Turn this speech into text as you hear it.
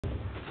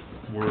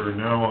we're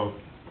now a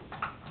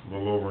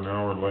little over an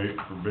hour late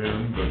for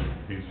Ben, but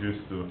he's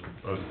used to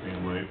us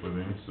being late with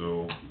him,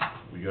 so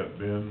we got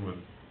Ben with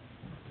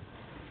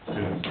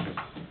his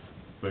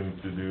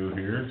things to do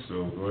here,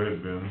 so go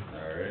ahead, Ben.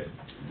 All right,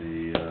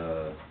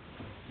 the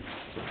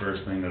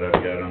first thing that I've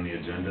got on the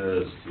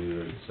agenda is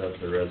to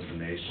accept the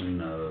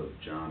resignation of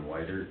John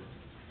Whitert,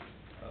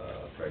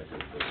 effective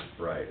this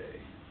Friday.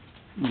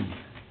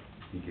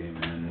 He came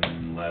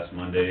in last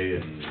Monday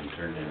and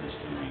turned in his 2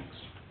 weeks.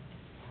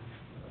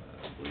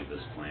 I believe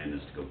his plan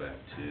is to go back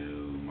to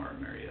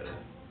Martin, Marietta.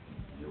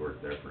 He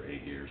worked there for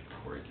 8 years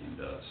before he came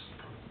to us.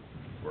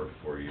 Worked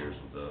 4 years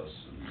with us,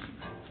 and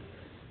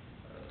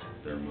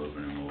they're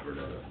moving him over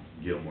to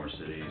Gilmore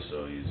City,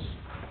 so he's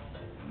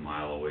a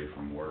mile away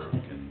from work,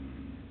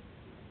 and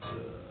I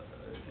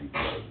think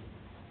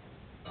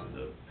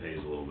the pay's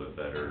a little bit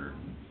better.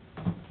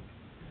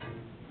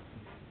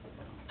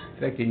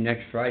 Effective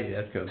next Friday,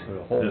 that's gonna put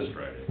a whole... This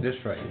Friday. This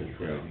Friday. This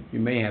Friday. You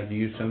may have to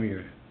use some of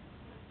your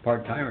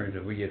part-timers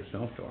if we get a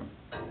snowstorm.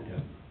 Yeah.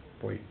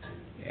 Before you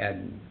add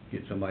and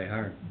get somebody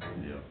hired.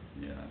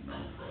 Yeah, no,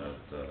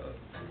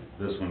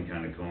 this one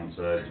kinda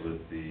coincides with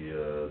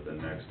the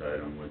next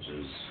item, which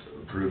is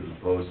approve the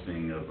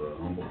posting of a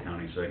Humboldt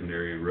County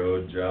Secondary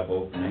Road job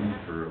opening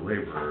for a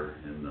laborer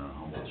in the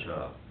Humboldt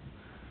shop.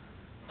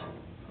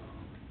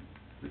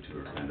 The two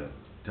are kinda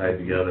tied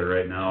together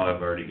right now.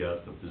 I've already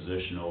got the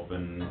position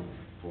open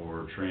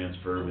for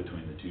transfer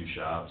between the two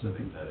shops. I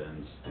think that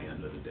ends the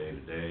end of the day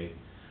today.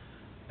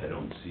 I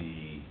don't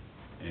see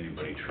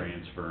anybody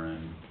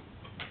transferring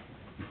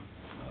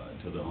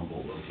to the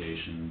Humboldt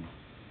location,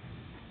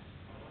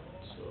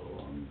 so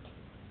I'm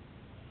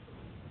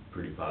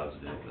pretty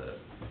positive that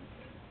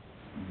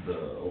the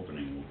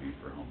opening will be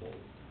for Humboldt.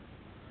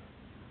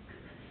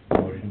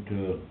 Motion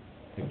to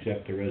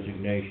accept the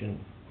resignation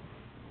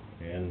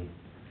and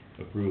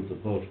approve the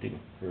posting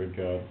for a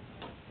job.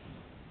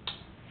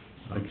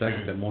 I'd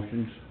second the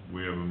motions.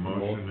 We have a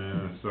motion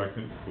and a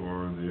second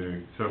for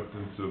the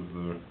acceptance of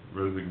the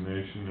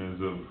resignation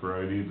as of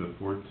Friday the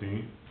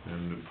 14th,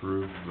 and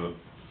approve the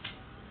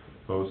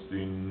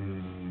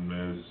posting,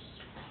 as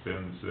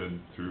Ben said,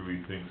 through, he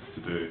thinks,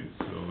 today,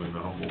 so in the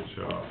Humboldt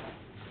shop.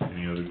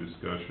 Any other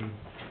discussion?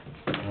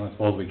 Well, I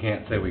suppose we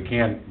can't say we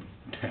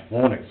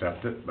won't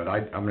accept it, but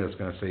I'm just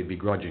gonna say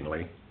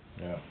begrudgingly.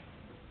 Yeah.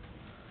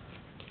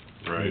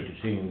 Right. Hate to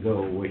see him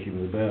go, wish him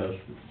the best.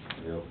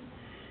 Yep.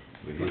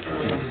 We hate to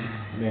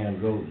see a man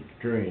go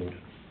that's trained.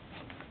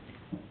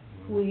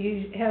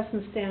 We have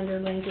some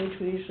standard language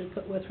we usually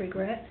put with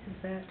regret, is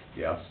that?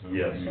 Yes.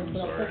 Yes, That's I'm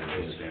what I'll sorry, put.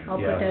 it was standard. I'll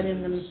put Yes. that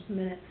in the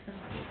minutes.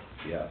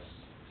 Yes.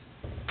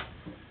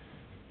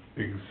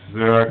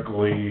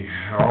 Exactly.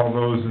 All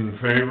those in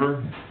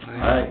favor?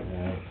 Aye.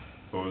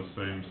 Pose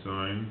same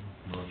sign,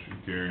 motion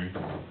carried.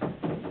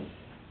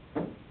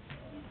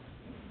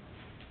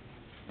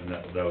 And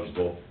that was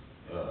both,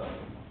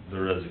 the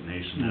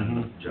resignation and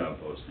the job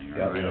posting,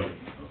 right? Yep.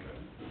 Okay.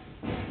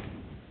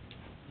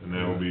 And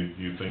that'll be,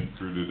 you think,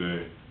 through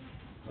today?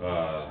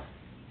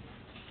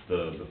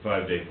 The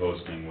 5-day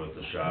posting with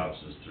the shops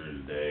is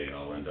through today.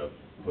 I'll end up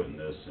putting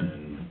this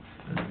in,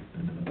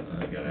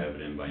 I gotta have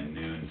it in by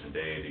noon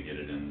today to get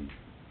it in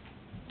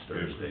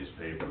Thursday's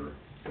paper.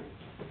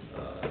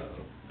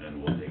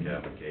 And we'll take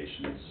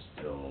applications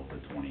till the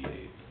 28th.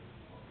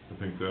 I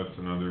think that's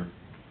another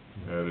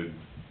added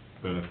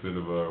benefit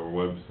of our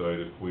website,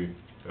 if we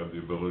have the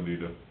ability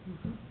to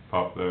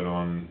pop that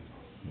on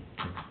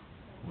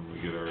when we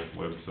get our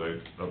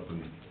website up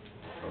and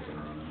Up and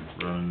running.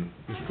 running.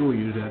 The school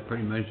uses that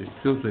pretty much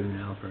exclusively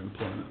now for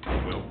employment.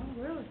 Well,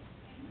 Oh, really?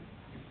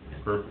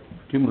 perfect.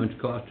 2 months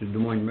cost to Des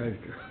Moines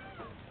Register.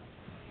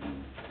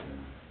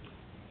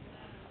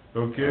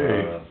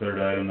 Okay, Third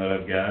item that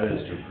I've got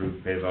is to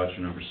approve pay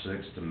voucher number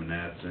 6 to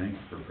Manats Inc.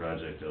 for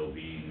project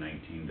LB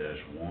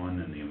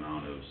 19-1 in the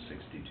amount of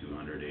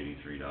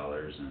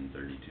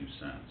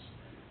 $6,283.32.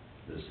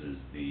 This is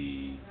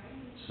the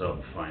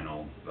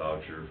sub-final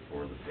voucher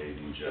for the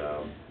paving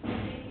job.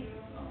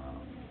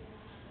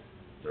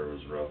 There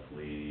was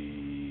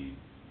roughly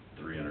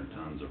 300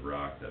 tons of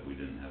rock that we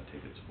didn't have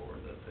tickets for,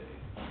 that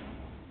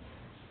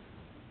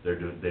they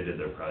did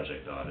their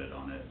project audit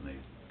on it, and they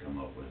come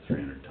up with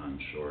 300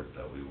 tons short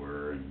that we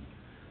were, and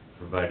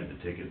provided the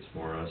tickets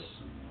for us,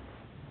 and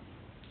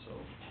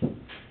so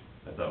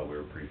I thought we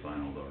were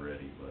pre-finaled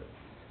already, but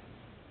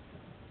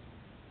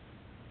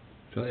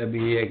So that'd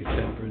be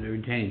except for the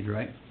retained,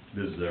 right?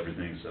 this is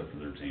everything except for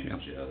the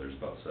retainage. Yep. Yeah, there's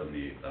about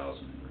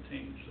 78,000 in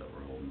retainage that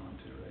we're holding on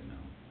to right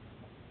now.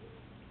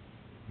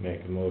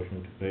 Make a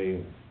motion to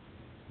pay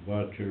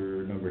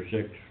voucher number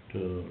 6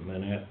 to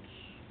Manats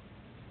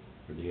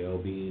for the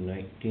LB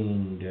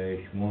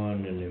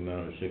 19-1 in the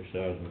amount of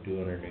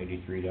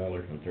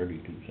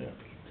 $6,283.32.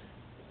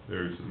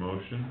 there's the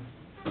motion.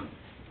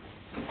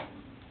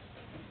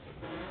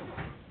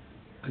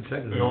 I'd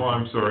second the No,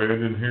 I'm motion. sorry, I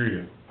didn't hear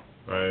you.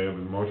 I have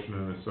a motion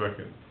and a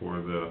second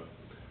for the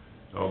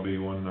LB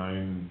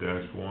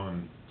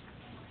 19-1.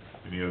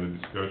 Any other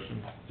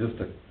discussion? Just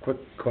a quick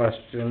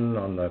question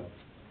on the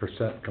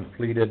percent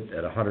completed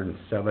at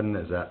 107,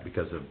 is that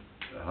because of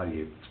how do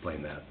you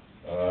explain that?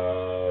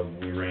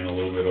 We ran a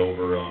little bit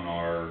over on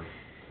our,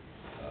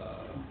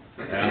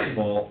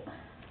 asphalt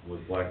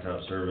with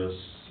blacktop service.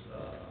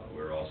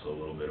 We're also a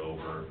little bit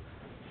over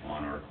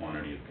on our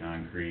quantity of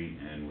concrete,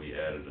 and we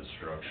added a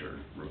structure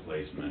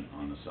replacement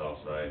on the south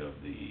side of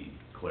the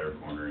Clare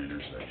Corner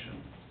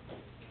intersection.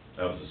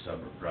 That was a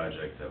separate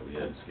project that we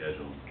had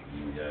scheduled,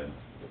 and we had,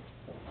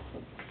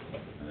 I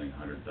think,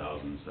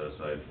 100,000 set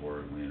aside for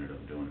it, and we ended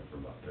up doing it for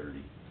about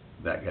 30.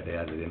 That got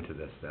added into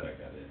this then? That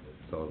got into it.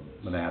 So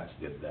Manats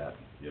did that?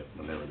 Yep.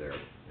 When they were there?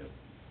 Yep.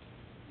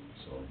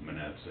 So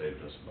Manette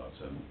saved us about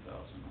 70,000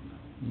 on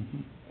that one.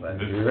 Mhm. Glad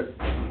to hear it.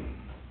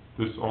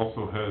 This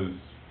also has,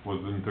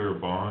 wasn't there a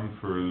bond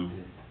for,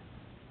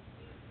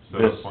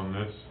 set This- up on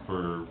this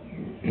for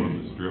what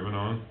was driven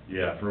on?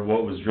 Yeah, for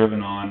what was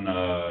driven on,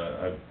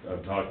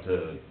 I've talked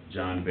to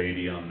John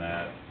Beatty on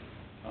that.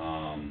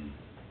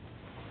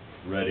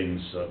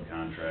 Redding's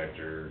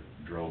subcontractor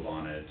drove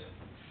on it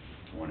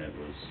when it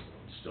was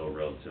still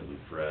relatively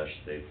fresh.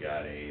 They've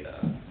got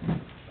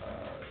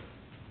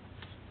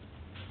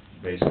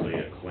basically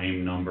a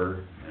claim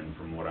number, and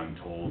from what I'm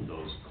told,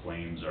 those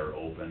claims are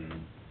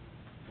open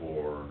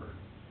for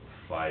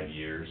 5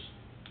 years.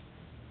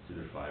 It's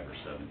either 5 or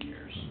 7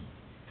 years.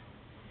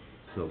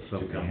 So if To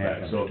something come back,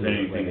 happens so if to it,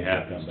 anything they can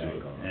happens come to it,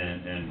 back on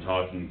and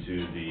talking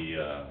to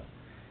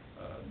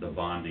the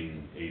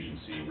bonding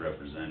agency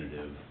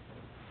representative,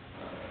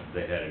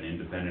 they had an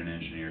independent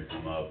engineer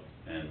come up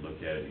and look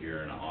at it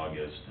here in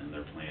August, and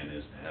their plan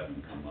is to have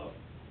him come up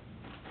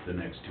the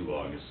next 2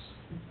 Augusts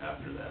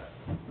after that,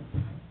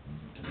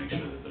 to make sure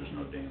that there's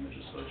no damage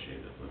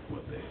associated with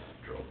what they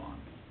drove on.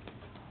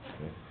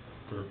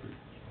 Perfect.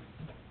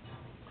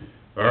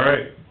 All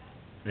right,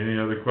 any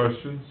other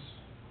questions?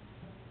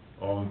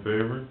 All in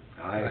favor?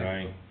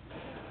 Aye.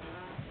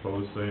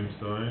 Pose same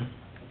sign,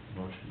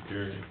 motion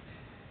carried.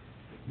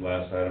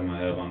 Last item I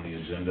have on the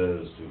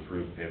agenda is to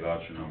approve pay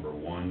voucher number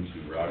 1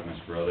 to Rognus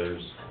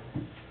Brothers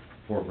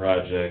for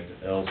project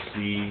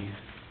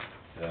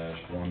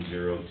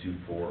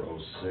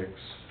LC-102406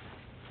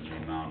 in the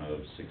amount of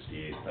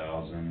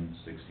 $68,061.99.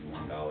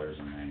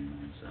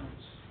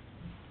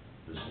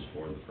 This is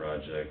for the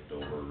project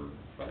over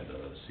by the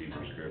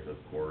Severs Griffith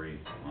Quarry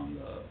on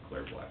the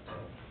Clare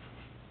Blacktop.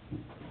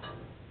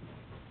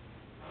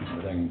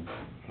 Everything,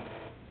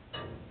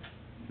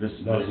 This,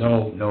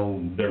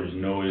 no, there was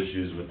no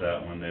issues with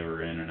that one. They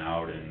were in and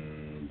out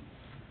in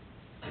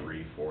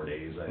 3-4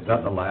 days, I think. is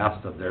that the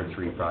last of their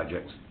 3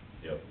 projects?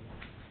 Yep.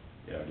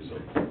 Yeah,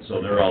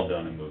 so they're all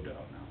done and moved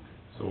out now.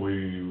 So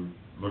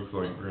looks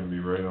like we're gonna be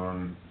right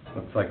on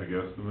Looks the like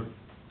guesstimate.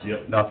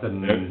 Yep.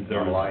 nothing There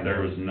on line.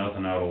 there was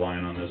nothing out of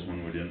line on this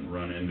one. We didn't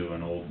run into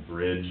an old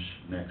bridge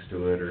next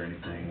to it or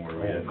anything where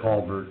we had... Old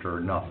culvert or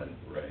nothing.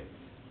 Right.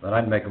 But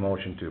I'd make a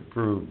motion to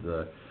approve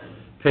the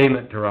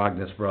payment to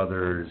Rognus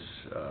Brothers,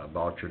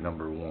 voucher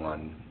number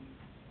 1,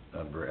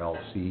 number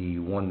LC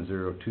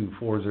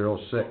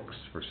 102406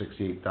 for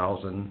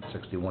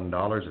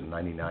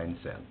 $68,061.99.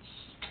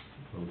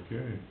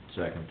 Okay,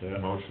 Second that.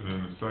 motion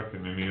and a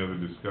second, any other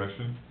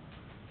discussion?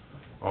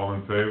 All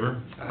in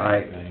favor?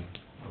 Aye.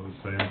 Pose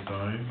same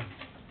sign,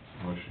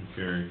 motion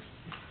carried.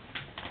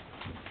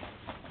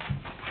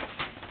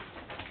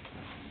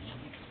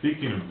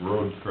 Speaking of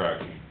road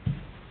cracking,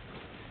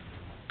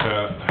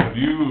 have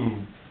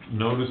you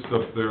noticed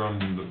up there on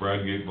the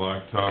Bradgate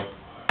Blacktop,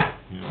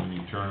 you know, when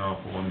you turn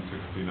off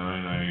 169,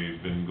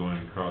 I've been going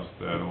across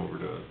that over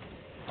to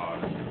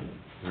Odison.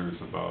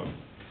 There's about,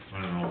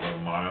 I don't know, about a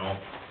mile.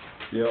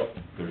 Yep.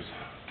 It's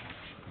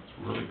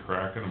really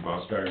cracking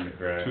about Starting to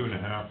crack.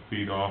 2.5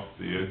 feet off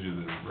the edge of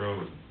the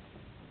road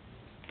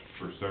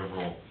for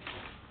several.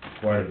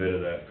 Quite a bit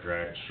of that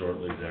cracked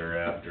shortly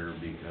thereafter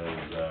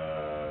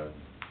because,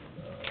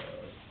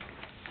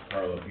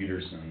 Carla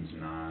Peterson's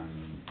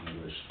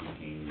non-English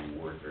speaking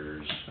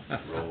workers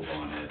drove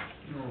on it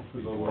For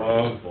the before it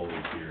love, was fully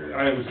cured.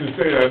 I was gonna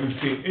say, I haven't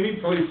seen any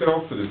place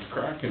else that it's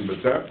cracking,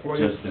 but that place,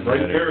 Just in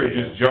right that there, it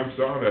area. just jumps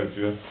out at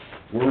you.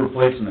 We're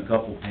replacing a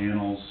couple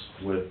panels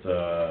with,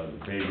 the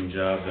paving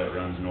job that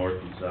runs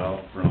north and south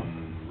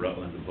from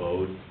Rutland to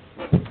Bode.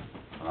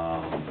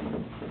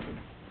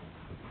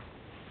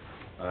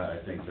 I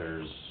think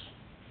there's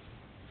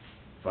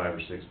 5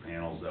 or 6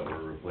 panels that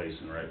we're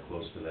replacing right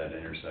close to that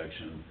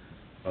intersection.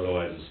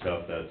 Otherwise, the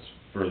stuff that's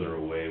further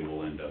away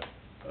will end up,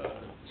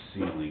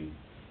 sealing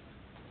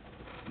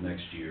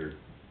next year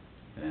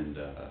and,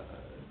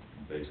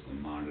 basically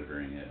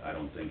monitoring it. I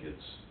don't think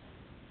it's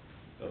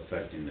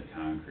affecting the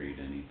concrete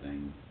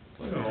anything,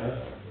 but,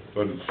 No,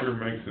 but it sure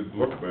makes it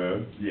look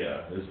bad.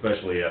 yeah,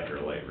 especially after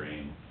a light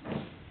rain.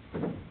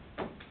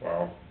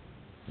 Wow.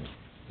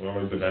 Well,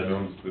 it just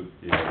shows that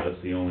Yeah,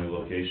 that's the only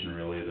location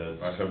really I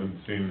that's, haven't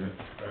seen,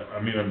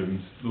 I mean, I've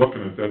been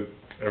looking at that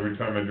every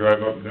time I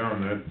drive up and down,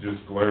 that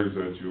just glares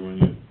at you when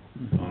you,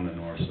 on the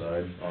north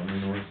side. on the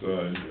north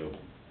side. Yep.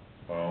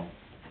 Wow.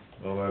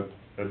 Well,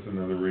 that's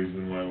another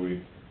reason why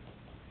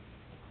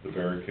the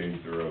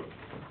barricades are up.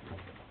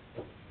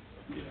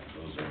 Yeah,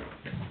 those are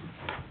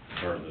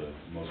part of the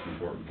most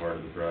important part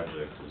of the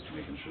project, is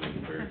making sure the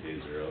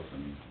barricades are up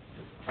and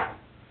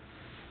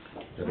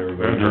that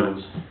everybody Vendor.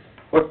 knows.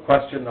 Quick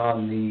question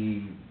on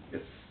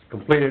it's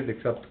completed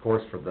except of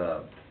course for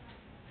the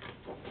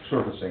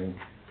surfacing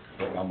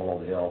going on below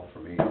the hill for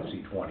me on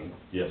C-20.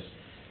 Yes.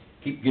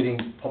 Keep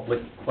getting public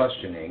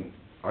questioning,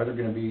 are there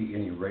gonna be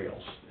any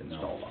rails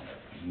installed on it?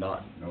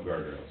 None, No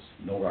guardrails.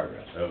 no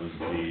guardrails. That was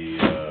the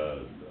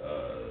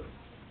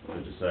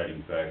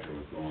deciding factor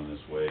with going this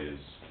way is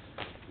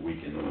we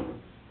can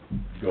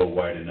go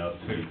wide enough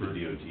to meet the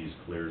DOT's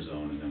clear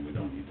zone, and then we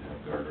don't need to have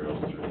guardrails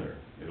through there.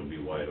 It'll be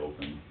wide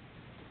open.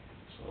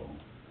 So,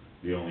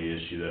 the only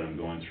issue that I'm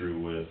going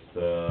through with,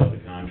 the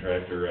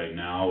contractor right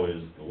now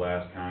is the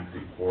last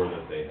concrete pour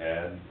that they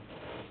had,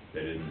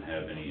 they didn't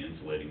have any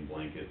insulating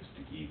blankets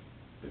to keep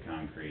the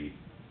concrete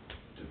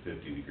to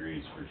 50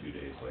 degrees for 2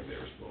 days like they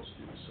were supposed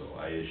to. So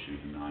I issued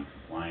a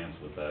non-compliance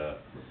with that.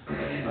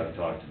 I've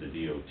talked to the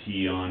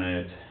DOT on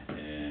it,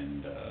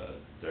 and,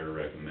 they're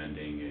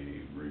recommending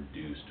a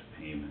reduced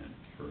payment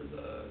for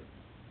the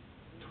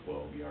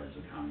 12 yards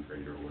of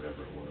concrete or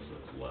whatever it was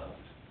that's left.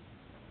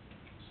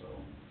 So,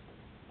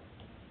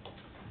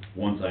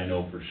 once I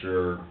know for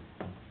sure,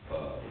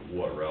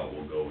 what route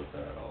we'll go with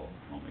that, I'll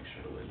make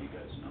sure to let you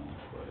guys know,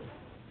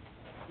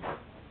 but.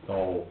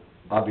 So,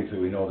 obviously,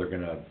 we know they're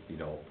gonna,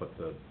 put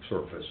the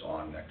surface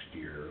on next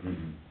year.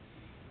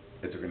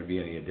 Is there gonna be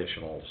any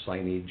additional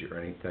signage or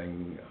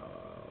anything?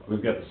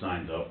 We've got the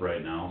signs up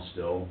right now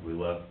still.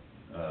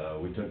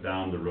 We took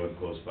down the road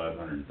close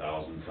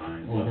 500,000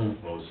 signs, left the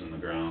posts in the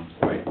ground.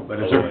 Right, but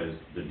is there... Otherwise,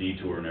 the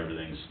detour and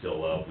everything's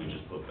still up, we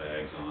just put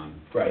bags on.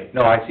 Right,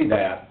 no, I see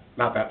that,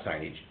 not that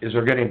signage. Are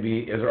there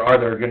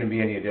gonna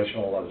be any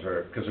additional,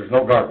 because there's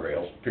no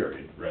guardrails,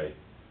 period. Right.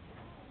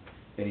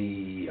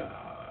 Any,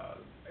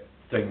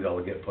 things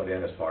that'll get put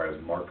in as far as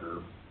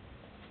marker,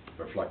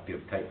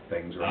 reflective type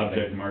things or anything?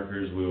 Object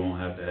markers, we won't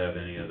have to have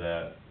any of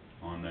that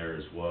on there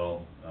as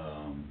well.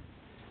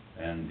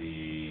 And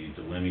the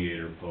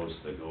delineator posts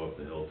that go up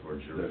the hill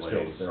towards your place.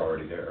 They're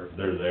already there.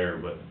 They're there,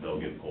 but they'll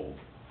get pulled.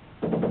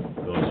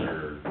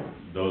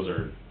 Those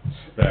are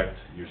spec'd,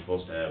 you're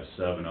supposed to have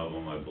 7 of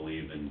them, I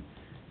believe, in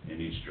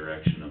each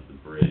direction of the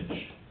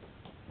bridge.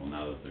 Well,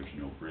 now that there's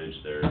no bridge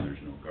there and there's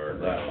no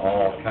guardrail. That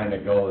all kinda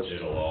goes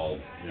It'll all.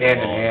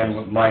 hand in hand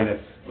with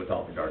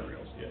without the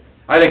guardrails. Yeah.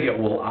 I think it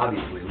will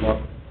obviously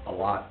look a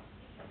lot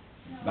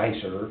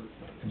nicer.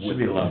 It should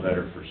be a lot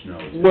better for snow,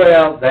 too.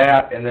 Well,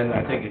 that, and then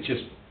I think it's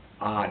just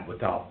odd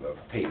without the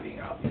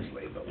paving,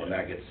 obviously, but when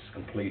that gets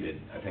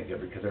completed, I think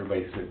because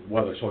everybody's,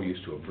 well, they're so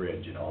used to a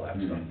bridge and all that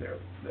stuff there,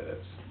 that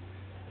it's...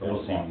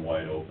 It'll seem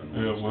wide open.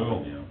 when Yeah, it's it will.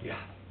 done, you know. Yeah,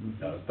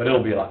 but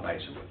it'll be a lot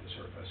nicer with the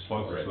surface.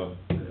 Plus, Right.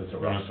 It's a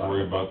we don't have to worry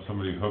rough about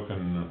somebody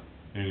hooking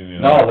anything.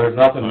 No, there's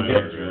nothing to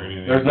signage or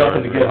anything. there's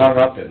nothing to get hung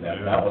up in that,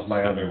 Yeah, that was my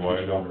it's other gonna be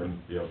wide concern. open.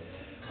 Yep.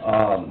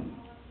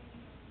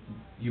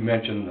 You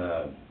mentioned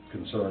the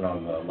concern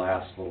on the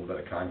last little bit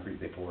of concrete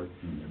they poured.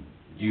 Mhm.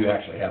 Do you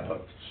actually have a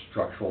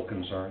structural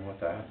concern with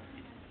that?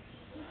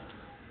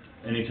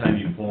 Anytime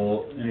you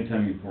pour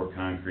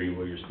concrete,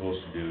 what you're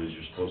supposed to do is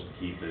you're supposed to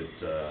keep it,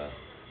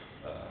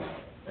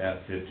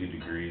 at 50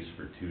 degrees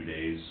for 2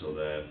 days so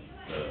that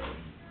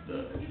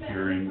the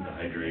curing, the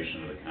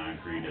hydration of the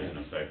concrete isn't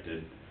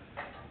affected.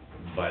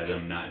 By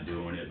them not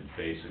doing it,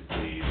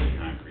 basically the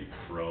concrete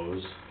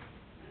froze.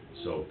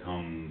 So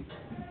come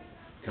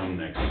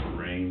next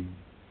spring,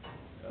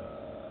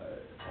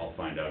 I'll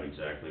find out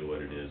exactly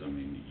what it is. I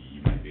mean,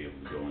 you might be able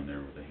to go in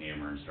there with a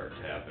hammer and start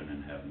tapping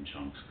and having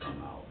chunks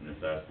come out. And if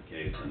that's the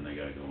case, then they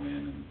gotta go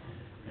in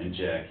and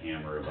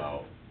jackhammer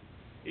about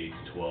 8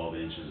 to 12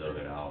 inches of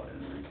it out and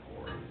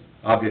re-pour it.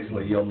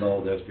 Obviously, you'll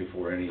know this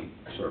before any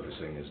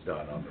surfacing is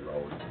done on the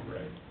road.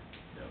 Right.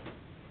 Yep.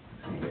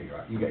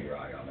 You got your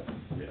eye on it.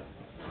 Yeah.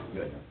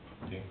 Good.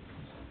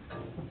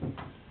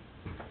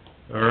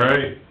 All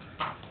right.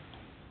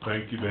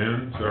 Thank you,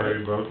 Ben.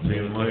 Sorry about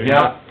being late.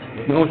 Yeah,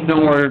 no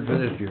snow ordered for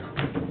this year,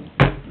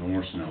 No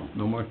more snow.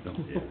 no more snow.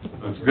 Yeah,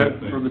 That's good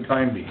for the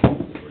time being.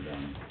 we're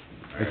done.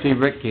 I see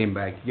Rick came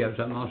back, you got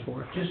something else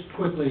for us? Just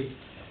quickly,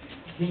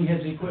 King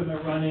has the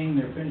equipment running,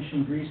 they're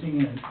finishing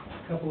greasing and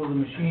a couple of the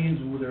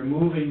machines, they're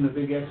moving the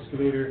big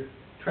excavator,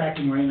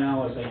 tracking right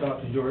now as I talk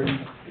to Jordan,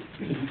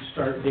 to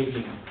start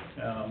digging.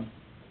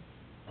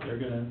 They're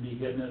gonna be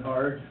hitting it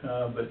hard,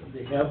 but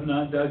they have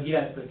not dug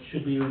yet, but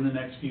should be in the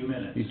next few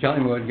minutes. You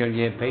telling me we're gonna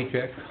get a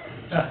paycheck?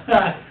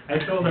 I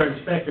told our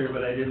inspector,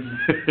 but I didn't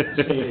say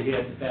that he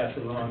had to pass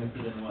it along if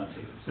he didn't want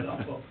to,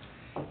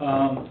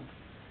 so.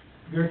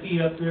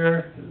 Gerke up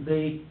there,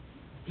 they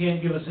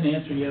can't give us an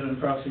answer yet on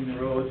crossing the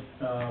road.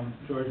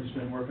 Jordan's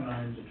been working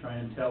on it to try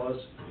and tell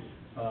us,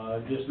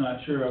 just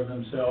not sure of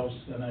themselves,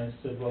 and I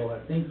said, well, I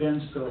think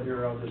Ben's still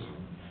here, I'll just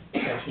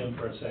catch him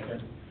for a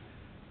second.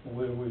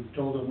 We've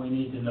told them we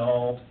need to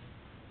know.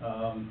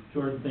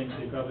 Jordan thinks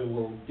they probably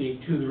will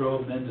dig to the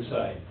road and then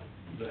decide,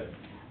 but,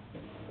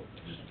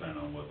 Just depend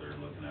on what they're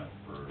looking at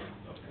for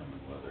upcoming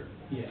weather.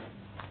 yeah.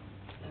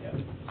 Yeah.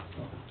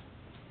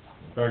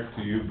 Back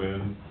to you,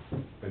 Ben.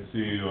 I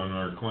see on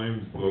our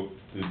claims book,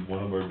 did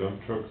one of our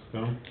dump trucks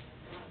come?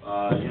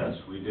 Yes,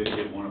 we did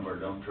get one of our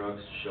dump trucks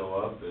to show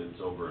up.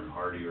 It's over in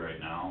Hardy right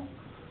now.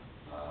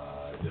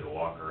 Did a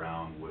walk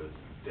around with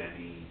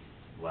Denny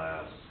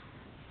last,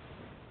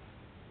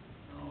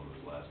 I don't know, it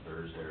was last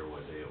Thursday or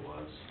what day it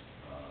was.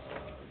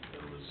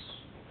 There was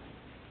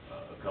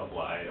a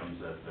couple of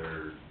items that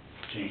they're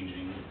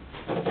changing,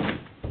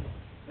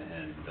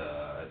 and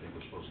I think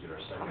we're supposed to get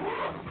our second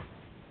truck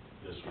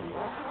this week,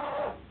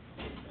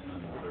 and then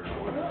the third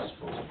one is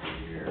supposed to be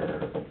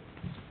here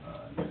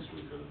next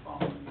week or the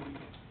following week,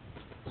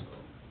 so.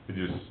 I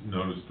just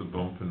noticed a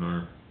bump in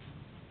our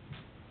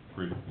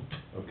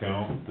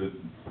account that,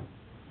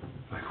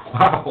 like,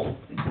 wow.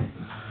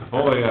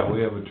 Oh, yeah,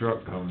 we have a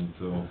truck coming,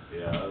 so.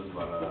 Yeah, it was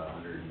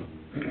about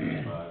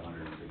 $165,000,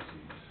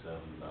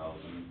 $167,000,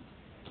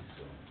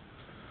 so.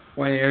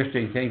 One of the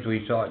interesting things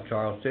we saw at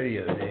Charles City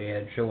the other day,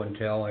 had show and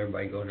tell,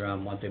 everybody goes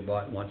around what they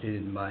bought and what they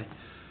didn't buy.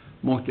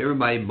 Most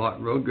everybody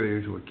bought road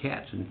graders with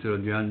cats instead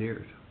of John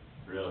Deere's.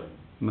 Really?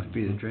 Must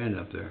be the trend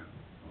up there.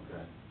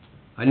 Okay.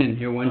 I didn't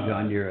hear one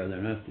John Deere other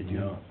than us, did you?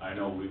 No. I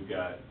know we've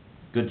got,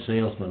 Good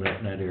salesman up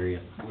in that area.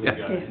 we've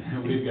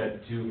got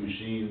 2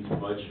 machines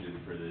budgeted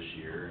for this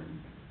year, and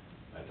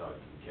I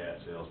talked to the cat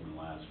salesman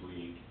last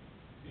week.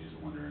 He was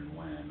wondering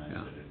when. I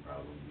Yeah. said it'd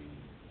probably be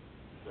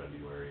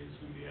February. It's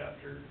gonna be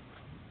after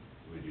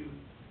we do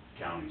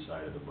county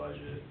side of the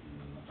budget, and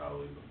then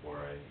probably before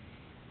I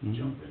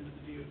jump into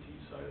the DOT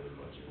side of the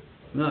budget.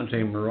 I'm not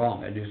saying we're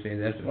wrong, I just say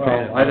that's a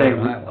trend. Well, I think,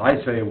 in Iowa. I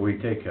say we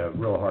take a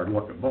real hard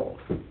look at both.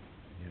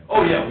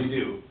 Oh, yeah, we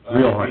do.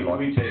 Real hard luck.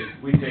 We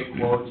take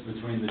quotes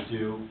between the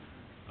two.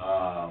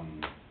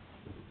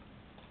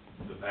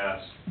 The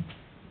past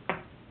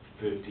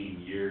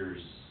 15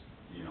 years,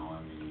 you know,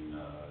 I mean,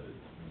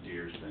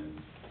 Deere's been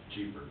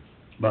cheaper.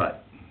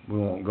 But we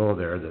won't go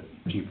there, that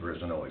cheaper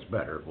isn't always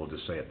better, we'll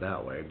just say it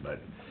that way, but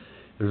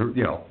there's,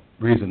 you know,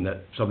 reason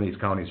that some of these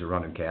counties are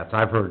running cats.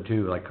 I've heard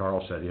too, like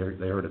Carl said, they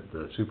heard at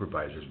the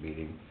supervisors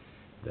meeting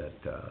that,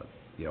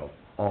 you know,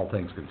 all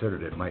things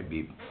considered, it might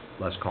be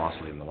less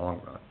costly in the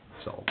long run,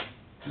 so.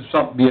 Just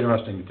something, be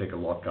interesting to take a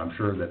look, I'm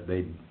sure that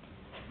they'd,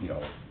 you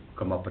know,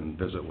 come up and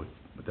visit with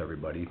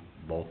everybody,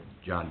 both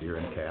John Deere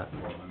and Cat.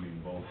 Well, I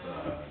mean, both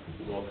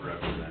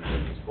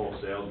representatives, both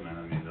salesmen,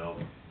 I mean,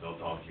 they'll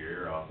talk your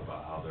ear off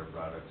about how their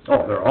products.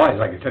 Oh, they're always,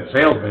 like I said,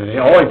 salesmen, they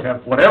always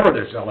have, whatever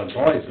they're selling, it's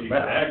always the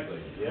best.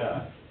 Exactly,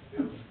 yeah.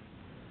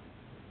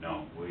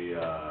 No, we'll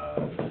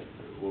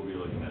be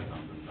looking at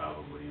something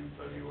probably in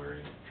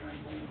February, trying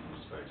to pull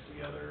some specs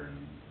together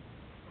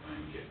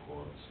and get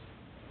quotes,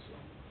 so.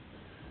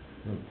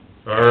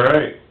 All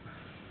right.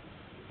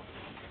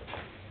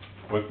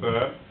 With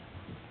that,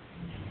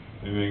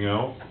 anything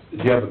else?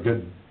 Did you have a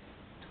good,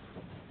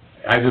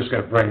 I was just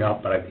gonna bring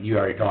up, but you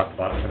already talked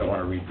about it, so I don't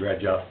wanna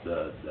re-dredge up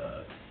the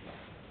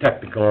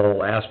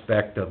technical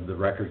aspect of the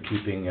record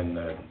keeping and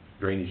the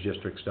drainage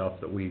district stuff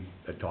that we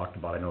had talked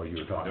about. I know you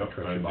were talking to Yep,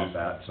 Trish about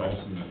that, so. I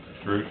just mentioned it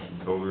to Trish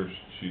and told her,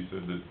 she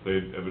said that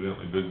they'd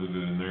evidently visited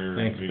in their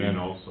Thanks, meeting Ben.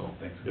 also.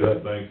 Thanks. Yeah,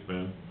 Good. thanks,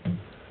 Ben.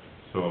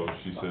 So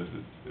she said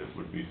that it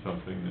would be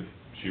something that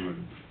she would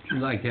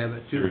You'd like to have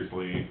it too.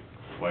 seriously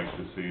like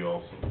to see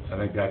also. I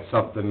think that's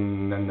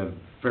something in the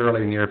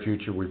fairly near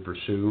future we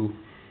pursue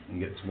and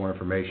get some more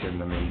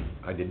information. I mean,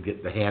 I did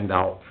get the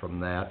handout from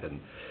that, and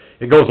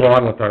it goes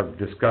along with our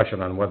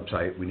discussion on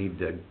website. We need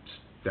to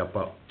step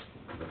up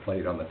the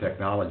plate on the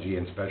technology,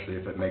 and especially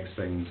if it makes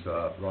things,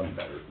 run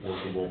better.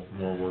 Workable,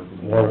 more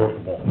workable. More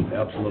workable,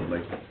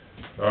 absolutely.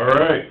 All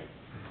right,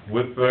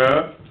 with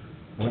that,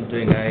 One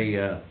thing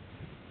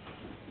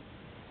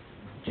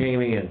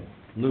Jamie and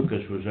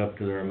Lucas was up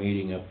to their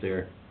meeting up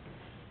there.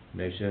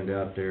 They sent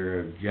out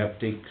their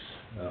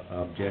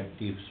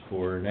objectives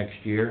for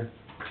next year.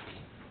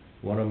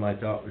 One of them I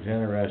thought was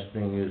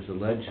interesting is the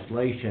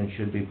legislation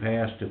should be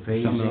passed to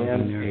phase Some of those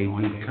in in there a in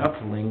one day.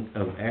 decoupling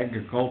of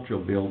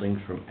agricultural buildings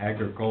from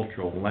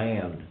agricultural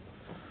land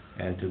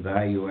and to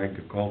value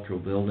agricultural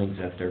buildings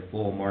at their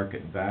full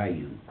market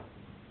value.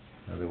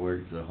 In other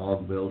words, the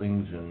hog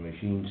buildings and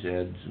machine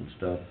sheds and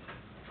stuff.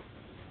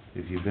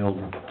 If you build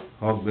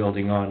hog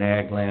building on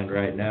ag land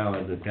right now,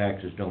 the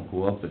taxes don't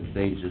go up, it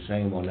stays the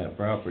same on that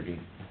property.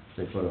 If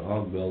they put a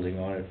hog building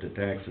on it, the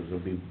taxes will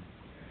be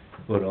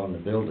put on the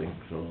building,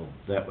 so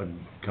that would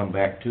come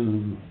back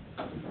to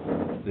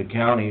the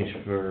counties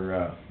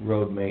for,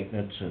 road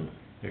maintenance and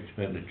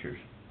expenditures.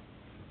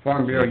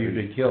 Farm Bureau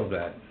usually kills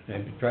that,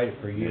 they've tried it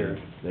for years.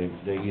 They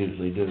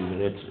usually do,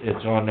 but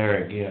it's on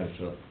there again,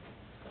 so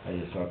I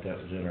just thought that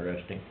was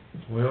interesting.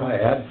 well, Hi,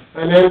 Ed.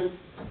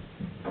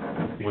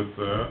 with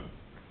that,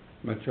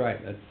 That's right,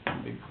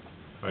 that's big.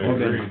 I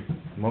agree.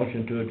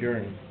 Motion to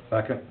adjourn.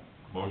 Second?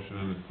 Motion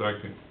and a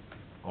second.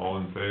 All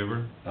in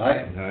favor?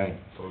 Aye. Aye.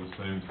 Pose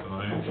same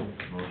sign.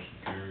 Motion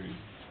carries.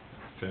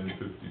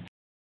 10:52.